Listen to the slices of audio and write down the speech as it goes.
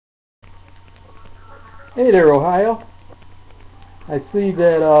Hey there, Ohio. I see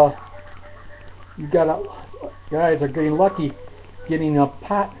that you guys are getting lucky getting a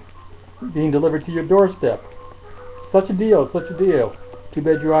pot being delivered to your doorstep. Such a deal, such a deal. Too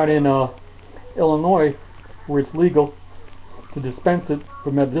bad you're out in Illinois where it's legal to dispense it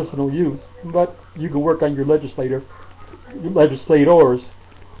for medicinal use, but you can work on your legislators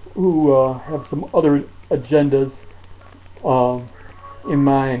who have some other agendas in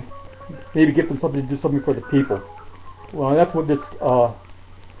mind. Maybe get them something to do something for the people. Well, that's what this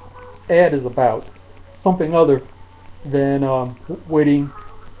ad is about. Something other than waiting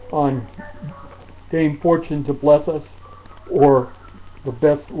on Dame Fortune to bless us, or the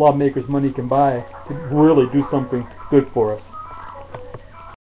best lawmakers money can buy to really do something good for us.